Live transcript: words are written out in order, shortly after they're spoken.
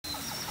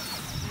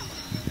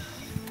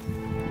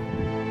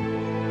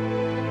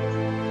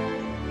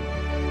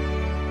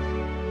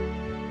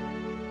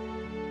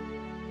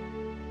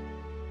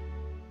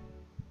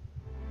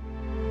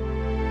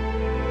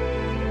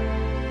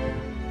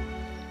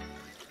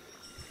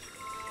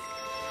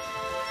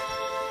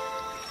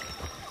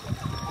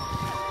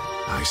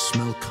I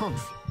smell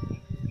conflict.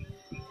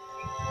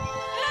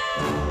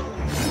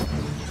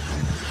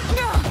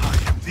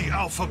 The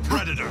alpha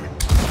predator.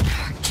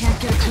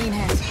 Can't get a clean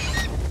head.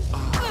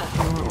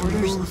 Your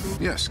orders?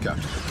 Yes,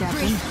 Captain.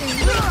 Captain.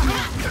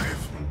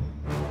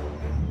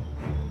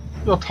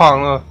 要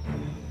躺了。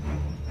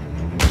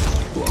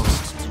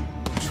 Lost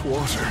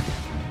water.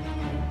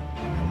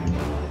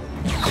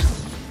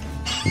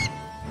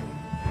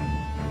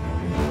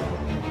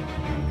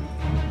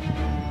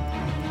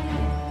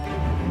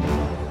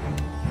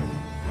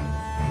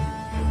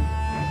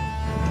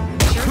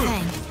 Sure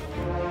thing.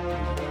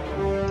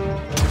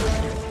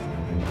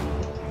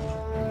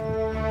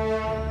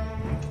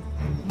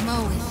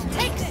 Mowing.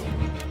 Takes it.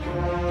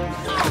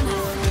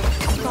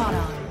 Spot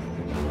on.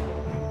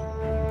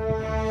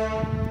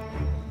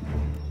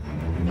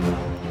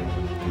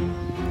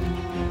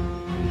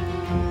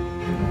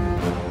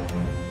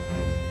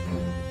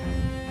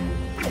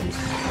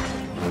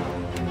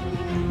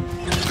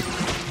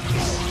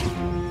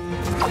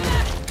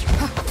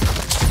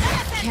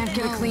 Can't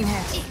get a clean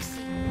head.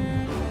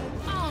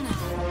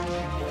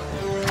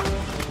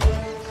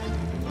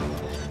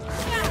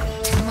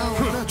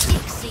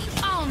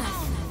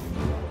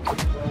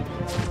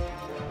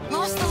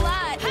 Lost the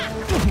light.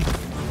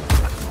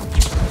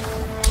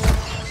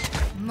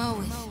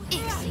 Mowing.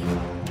 Ixie.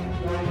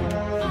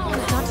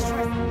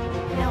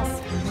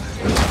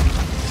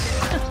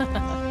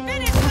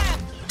 Finish him.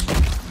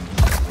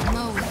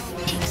 Mowing.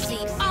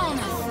 Ixie.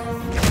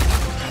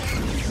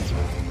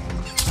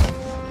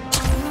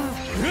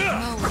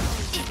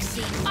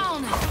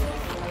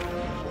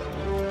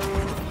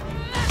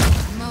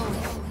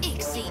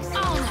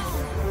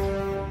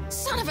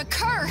 Son of a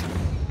cur!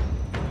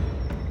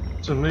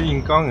 准备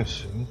硬刚也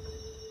行。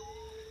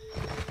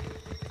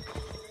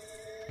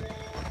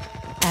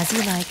 As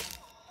you like.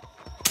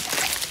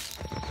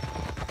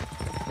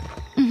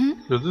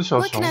 有只小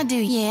What 熊 can I do?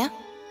 Yeah.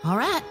 All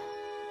right.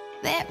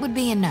 That would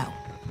be a no.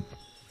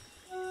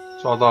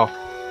 抓到，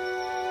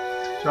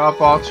加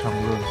8强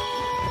了。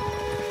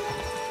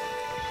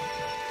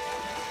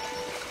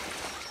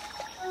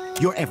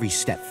 Your every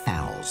step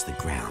fouls the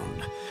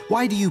ground.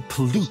 Why do you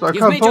pollute? 来 You've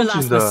看 made your 风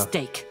last 景的，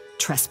 mistake,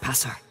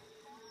 trespasser.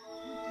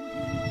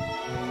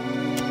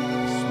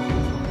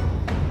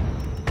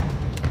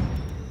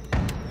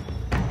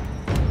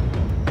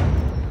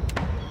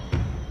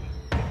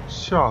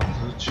 夏之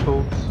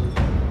秋之。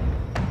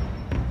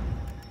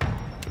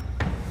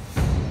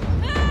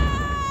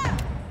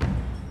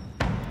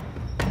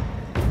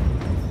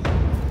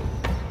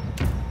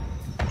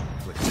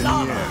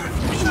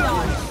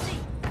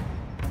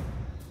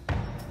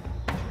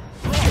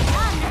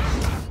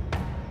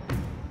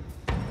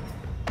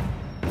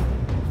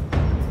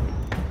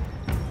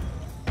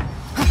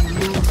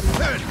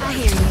 I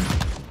hear you.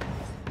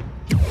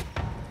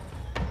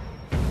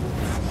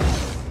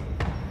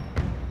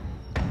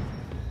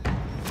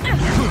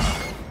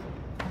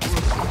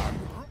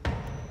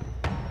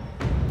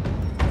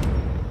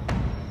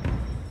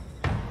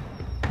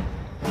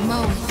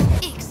 Mowing.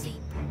 Ixie.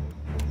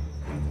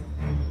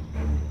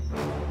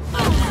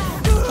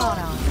 Spot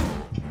on.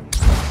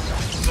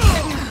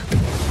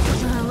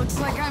 Looks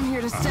like I'm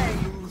here to stay.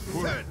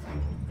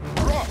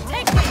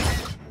 Take me.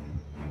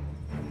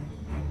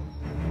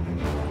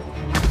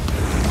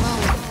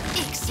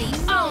 Ixie.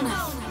 On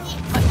us.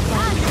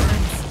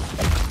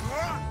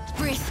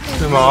 Breath.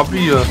 被麻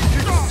痹了。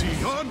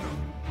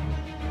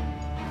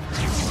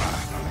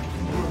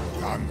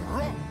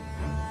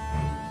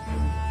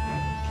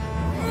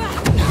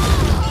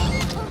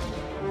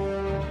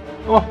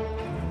 哦，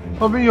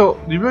那边有，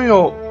里面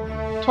有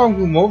痛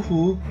苦魔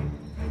符，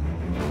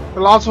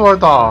拉出来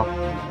打。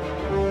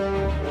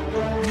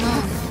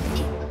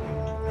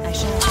 I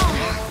shall.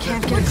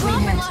 Can't get a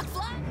clean head.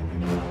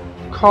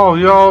 靠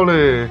腰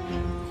嘞！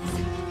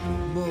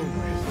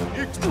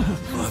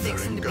 Mother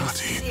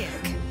Ingati.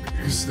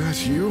 Is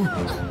that you?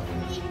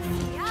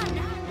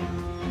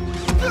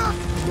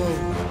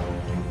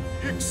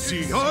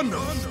 Ixiana.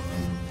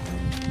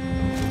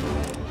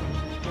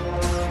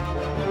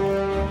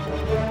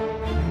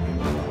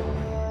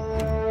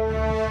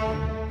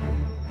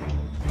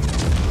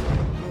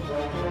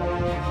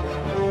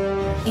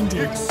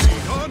 Indeed.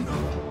 Ixiana.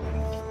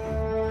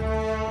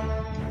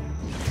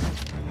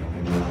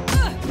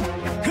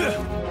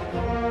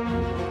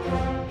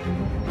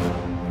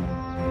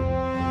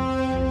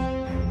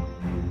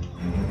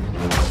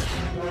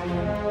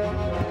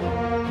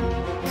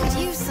 Could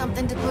use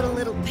something to put a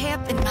little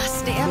pep in my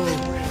step.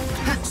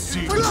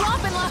 We're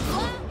dropping like.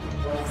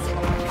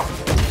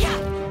 Yeah.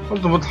 我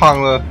怎么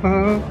躺了？呵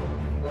呵。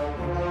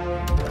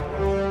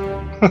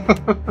呵呵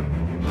呵呵。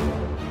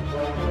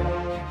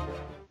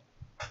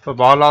要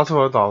把他拉出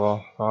来打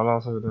吧，把他拉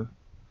出来的。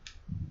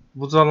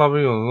不知道那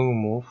边有那个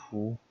魔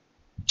符。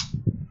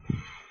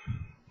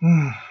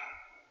嗯。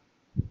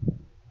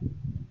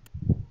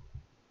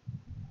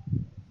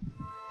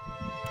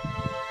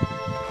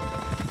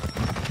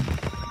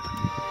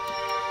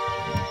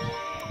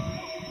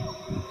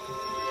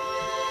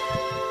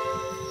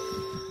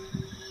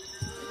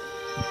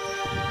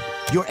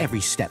Your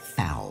every step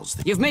fouls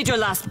the... You've made your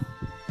last...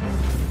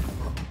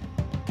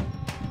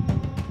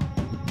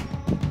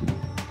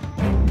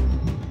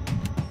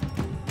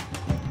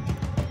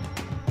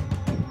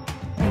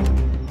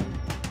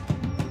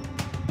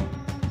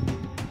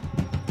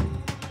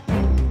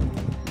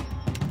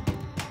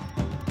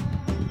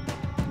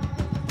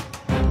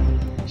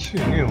 气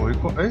念为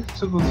冠，哎，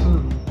这个是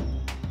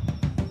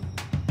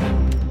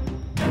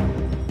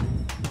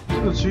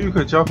这个区域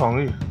可以加防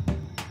御。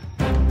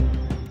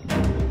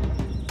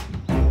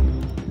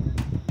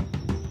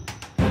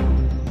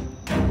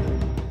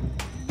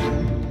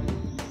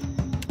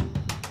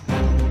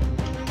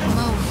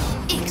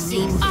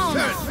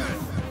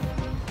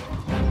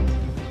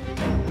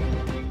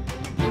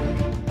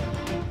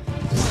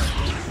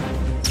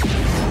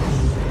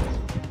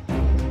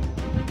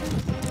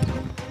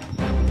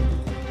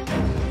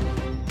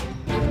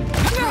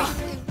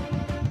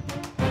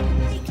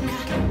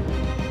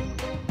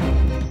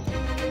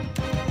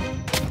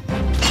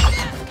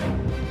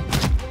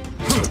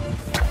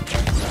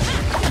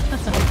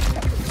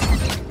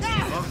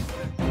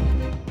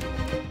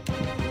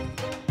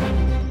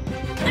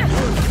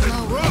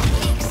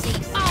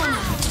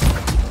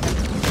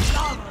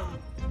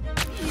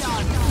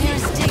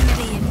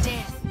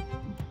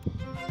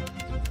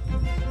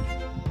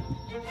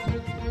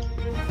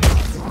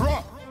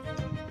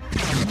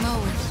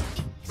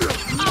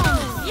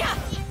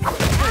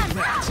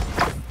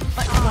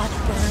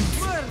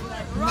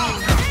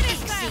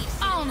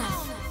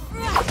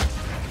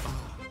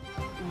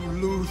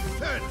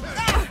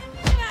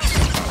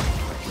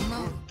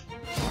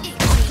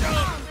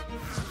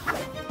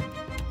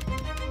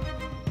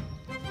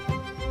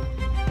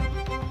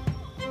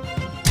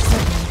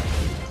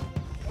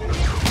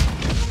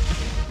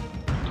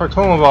太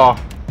痛了吧！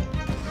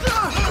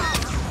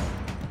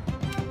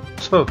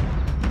撤。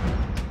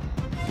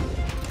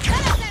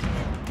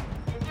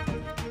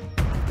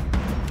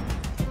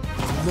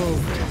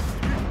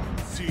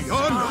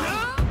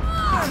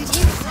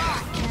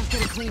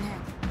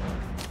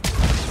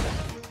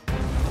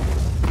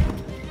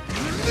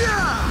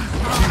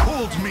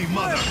Hold me,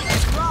 mother.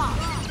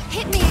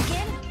 Hit me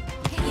again.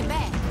 Hit you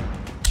back.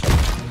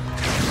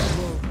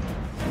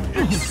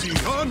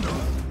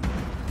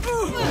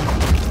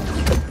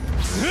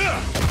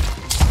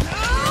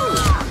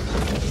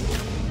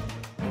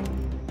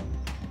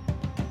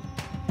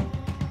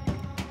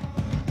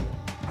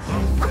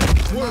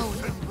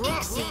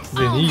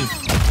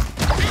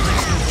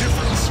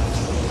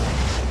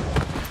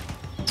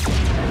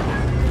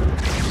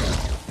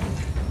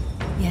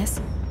 Yes.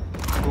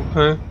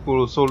 OK， 过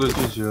了狩猎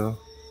季节了。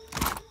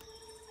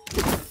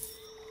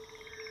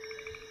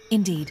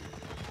Indeed.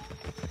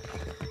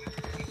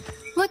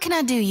 What can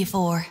I do you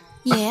for?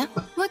 Yeah.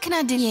 What can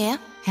I do? Yeah.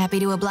 Happy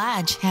to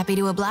oblige. Happy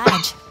to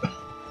oblige.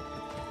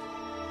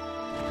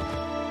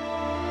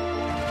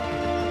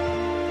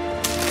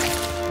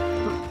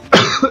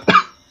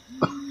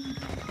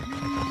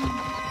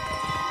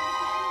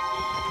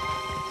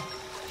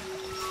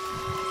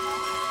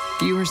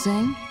 You were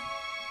saying?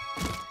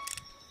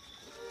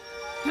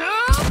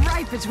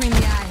 Right between the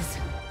eyes.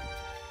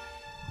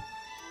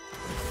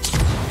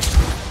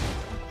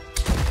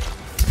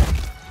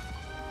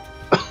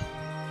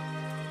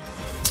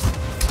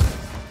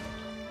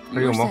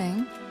 You were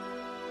saying?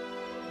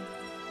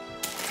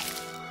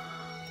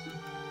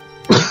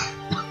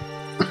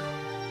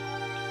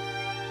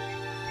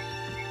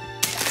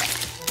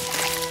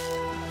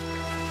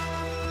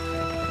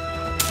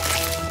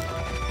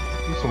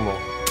 什么？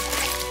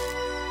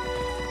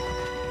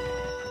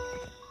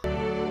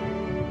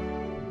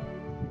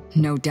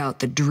 No doubt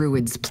the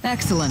druids.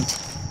 Excellent.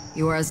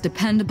 You are as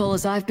dependable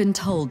as I've been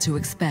told to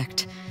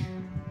expect.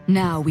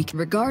 Now we can.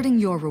 Regarding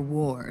your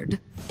reward,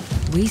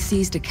 we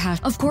seized a cache.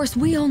 Of course,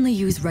 we only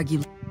use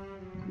regular.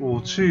 武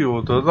器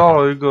我得到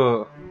了一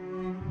个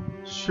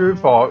削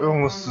法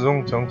用的使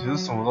用讲解是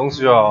什么东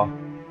西啊？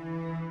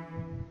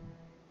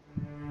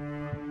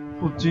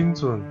不精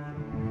准，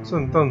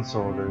震荡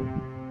手雷，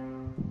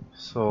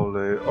手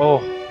雷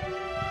哦。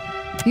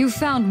You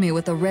found me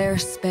with a rare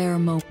spare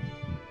moment.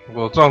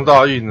 我撞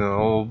大印了，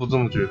我不这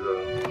么觉得。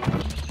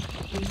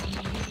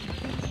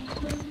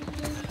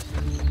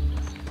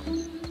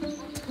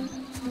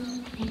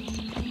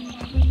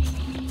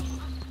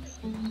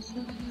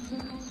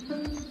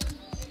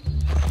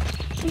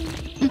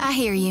I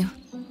hear you.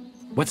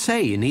 What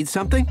say? You need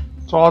something?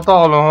 抓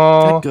到了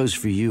哈。 That goes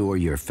for you or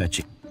your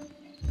fetching.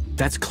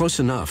 That's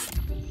close enough.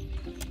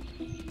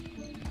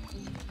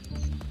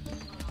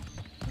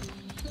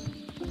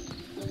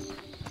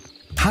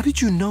 How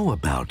did you know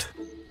about?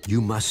 You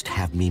must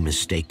have me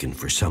mistaken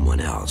for someone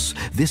else.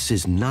 This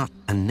is not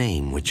a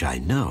name which I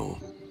know.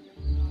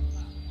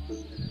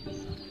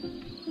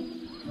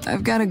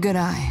 I've got a good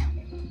eye.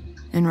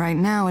 And right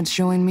now it's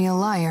showing me a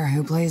liar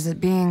who plays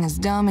at being as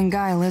dumb and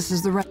guileless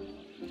as the rest.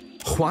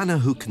 Juana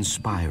who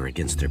conspire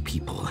against their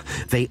people.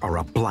 They are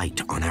a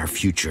blight on our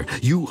future.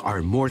 You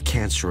are more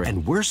cancer,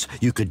 and worse,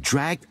 you could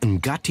drag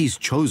Ngati's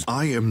chosen.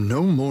 I am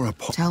no more a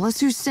Tell us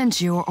who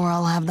sent you, or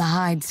I'll have the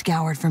hide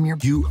scoured from your...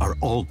 You are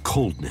all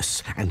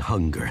coldness and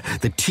hunger,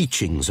 the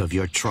teachings of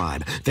your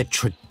tribe, the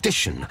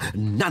tradition,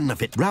 none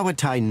of it.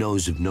 Rawatai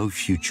knows of no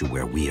future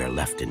where we are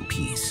left in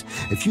peace.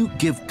 If you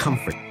give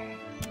comfort...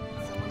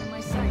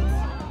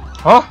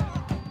 啊？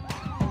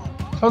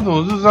他怎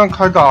么是这样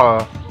开打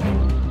了？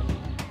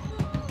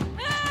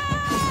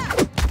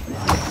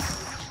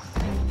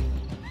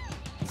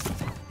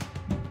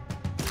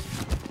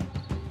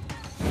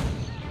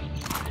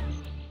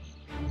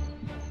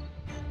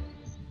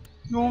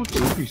 优质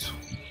匕首。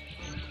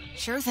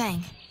 Sure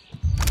thing.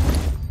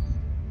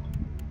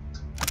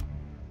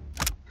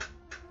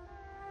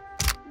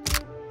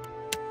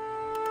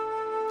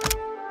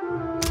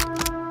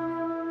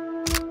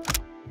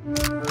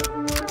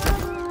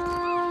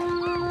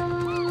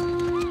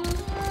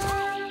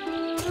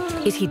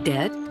 Is he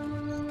dead?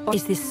 Or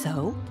is this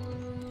so?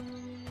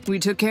 We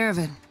took care of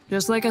it,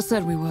 just like I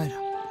said we would.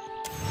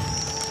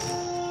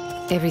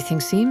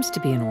 Everything seems to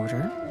be in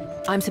order.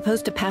 I'm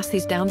supposed to pass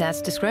these down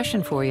as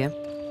discretion for you,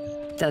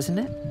 doesn't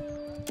it?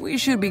 We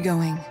should be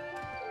going.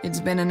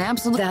 It's been an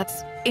absolute...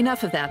 That's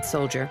enough of that,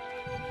 soldier.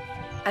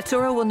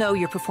 Atsura will know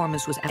your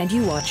performance was... And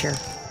you, Watcher.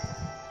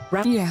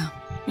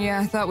 Yeah,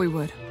 I thought we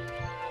would.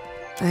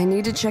 I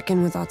need to check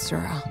in with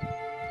Atsura.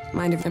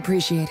 Might have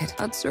appreciated.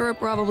 Atsura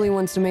probably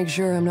wants to make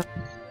sure I'm not...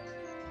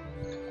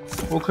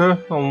 OK，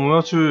 那我们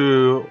要去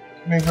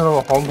那看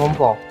到黄铜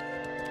堡。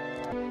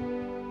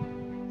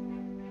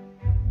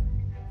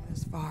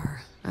 This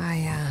far,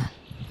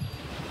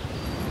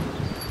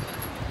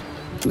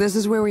 This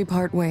is where we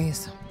part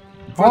ways.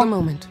 For the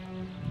moment.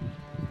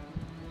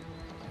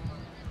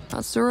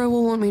 Atsura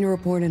will want me to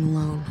report in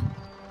alone.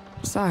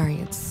 Sorry,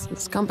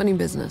 it's company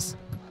business.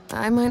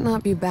 I might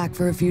not be back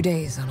for a few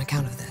days on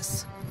account of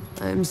this.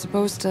 I'm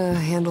supposed to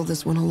handle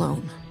this one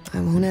alone. I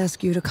won't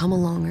ask you to come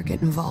along or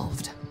get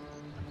involved.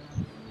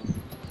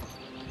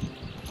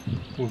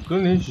 我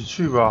跟你一起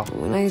去吧。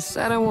 When I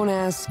said I won't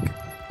ask,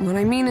 what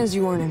I mean is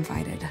you aren't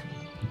invited.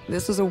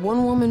 This is a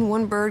one-woman,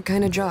 one-bird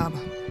kind of job.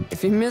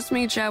 If you miss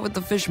me, chat with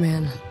the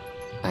fishman.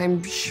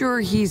 I'm sure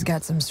he's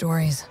got some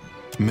stories.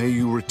 May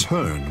you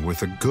return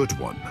with a good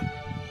one.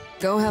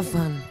 Go have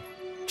fun.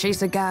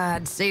 Chase a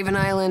god, save an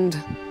island.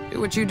 Do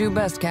what you do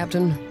best,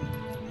 Captain.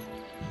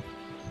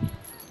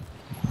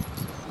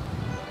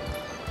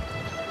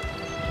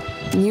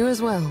 You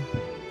as well.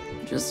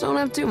 Just don't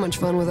have too much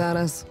fun without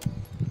us.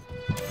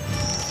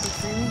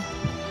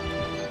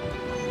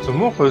 怎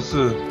么回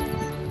事？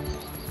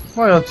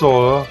麦雅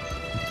走了。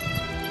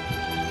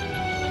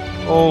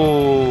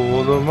哦，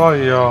我的麦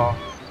雅。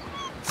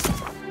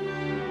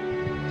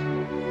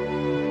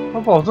他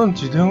保证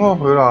几天后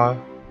回来。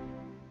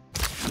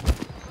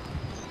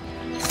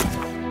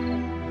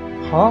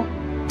哈？